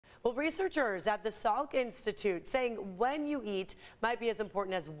Well, researchers at the Salk Institute saying when you eat might be as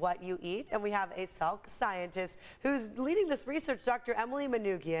important as what you eat. And we have a Salk scientist who's leading this research, Dr. Emily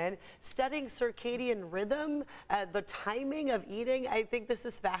Manoogian, studying circadian rhythm, the timing of eating. I think this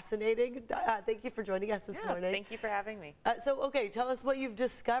is fascinating. Thank you for joining us this morning. Thank you for having me. Okay, tell us what you've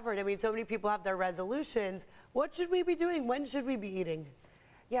discovered. I mean, so many people have their resolutions. What should we be doing? When should we be eating?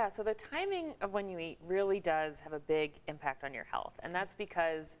 Yeah, so the timing of when you eat really does have a big impact on your health. And that's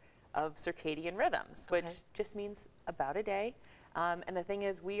because of circadian rhythms, which just means about a day. And the thing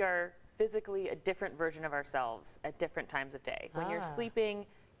is, we are physically a different version of ourselves at different times of day. When you're sleeping,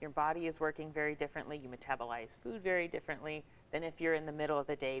 your body is working very differently. You metabolize food very differently than if you're in the middle of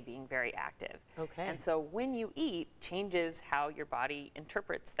the day being very active. And so when you eat, changes how your body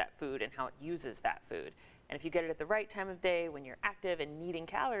interprets that food and how it uses that food. And if you get it at the right time of day, when you're active and needing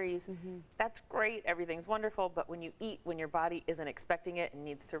calories, that's great, everything's wonderful. But when you eat, when your body isn't expecting it and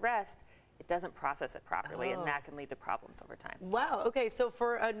needs to rest, it doesn't process it properly, and that can lead to problems over time. Wow, okay, so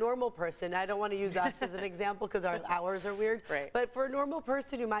for a normal person, I don't want to use us as an example because our hours are weird, but for a normal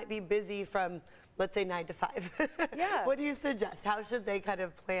person who might be busy from, let's say 9 to 5, what do you suggest? How should they kind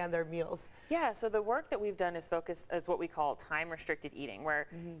of plan their meals? Yeah, so the work that we've done is focused as what we call time-restricted eating, where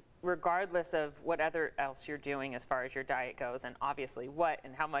regardless of what else you're doing as far as your diet goes, and obviously what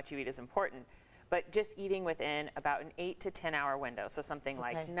and how much you eat is important, but just eating within about an 8 to 10 hour window, so something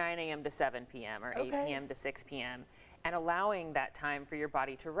like 9 a.m. to 7 p.m. or 8 p.m. to 6 p.m., and allowing that time for your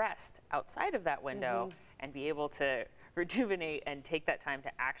body to rest outside of that window and be able to rejuvenate and take that time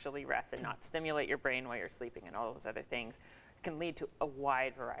to actually rest and not stimulate your brain while you're sleeping and all those other things can lead to a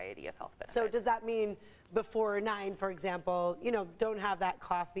wide variety of health benefits. So does that mean before 9, for example, you know, don't have that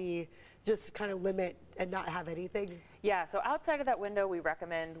coffee, just kind of limit and not have anything? Yeah, so outside of that window, we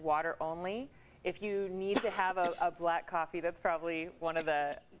recommend water only. If you need to have a black coffee, that's probably one of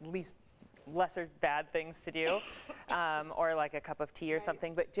the lesser bad things to do, or like a cup of tea or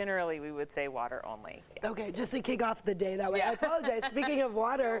something, but generally we would say water only. Okay, just to kick off the day that way. I apologize. Speaking of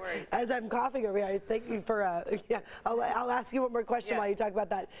water, as I'm coughing over here, thank you for, I'll ask you one more question while you talk about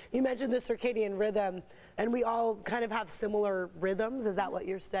that. You mentioned the circadian rhythm, and we all kind of have similar rhythms. Is that what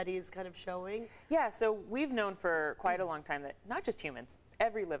your study is kind of showing? Yeah, so we've known for quite a long time that not just humans,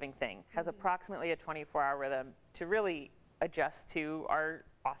 every living thing has approximately a 24-hour rhythm to really adjust to our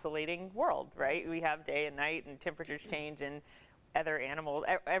oscillating world, right? We have day and night, and temperatures change, and other animals,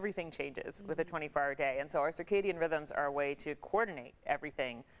 everything changes with a 24-hour day. And so our circadian rhythms are a way to coordinate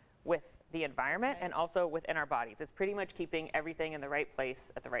everything with the environment and also within our bodies. It's pretty much keeping everything in the right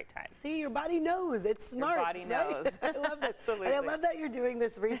place at the right time. See, your body knows. It's smart. Your body knows. I love that. Absolutely. And I love that you're doing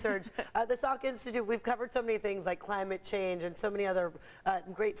this research. The Salk Institute, we've covered so many things like climate change and so many other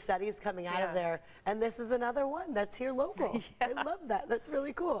great studies coming out of there. And this is another one that's here local. I love that. That's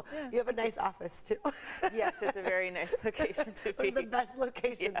really cool. You have a nice office, too. Yes, it's a very nice location to be. One of the best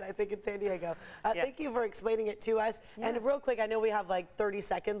locations, I think, in San Diego. Thank you for explaining it to us. And real quick, I know we have like 30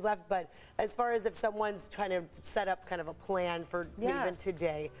 seconds left, but as far as if someone's trying to set up kind of a plan for even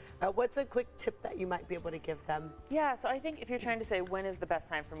today, what's a quick tip that you might be able to give them? Yeah, so I think if you're trying to say when is the best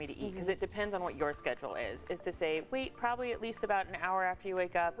time for me to eat, because it depends on what your schedule is to say wait probably at least about an hour after you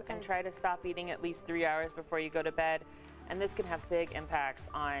wake up and try to stop eating at least 3 hours before you go to bed. And this can have big impacts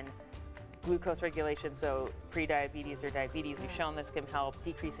on glucose regulation, so pre-diabetes or diabetes. We've shown this can help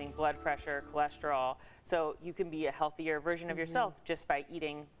decreasing blood pressure, cholesterol, so you can be a healthier version of yourself just by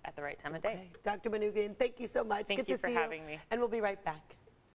eating at the right time of day. Dr. Manoogian, thank you so much. Thank you for having me. And we'll be right back.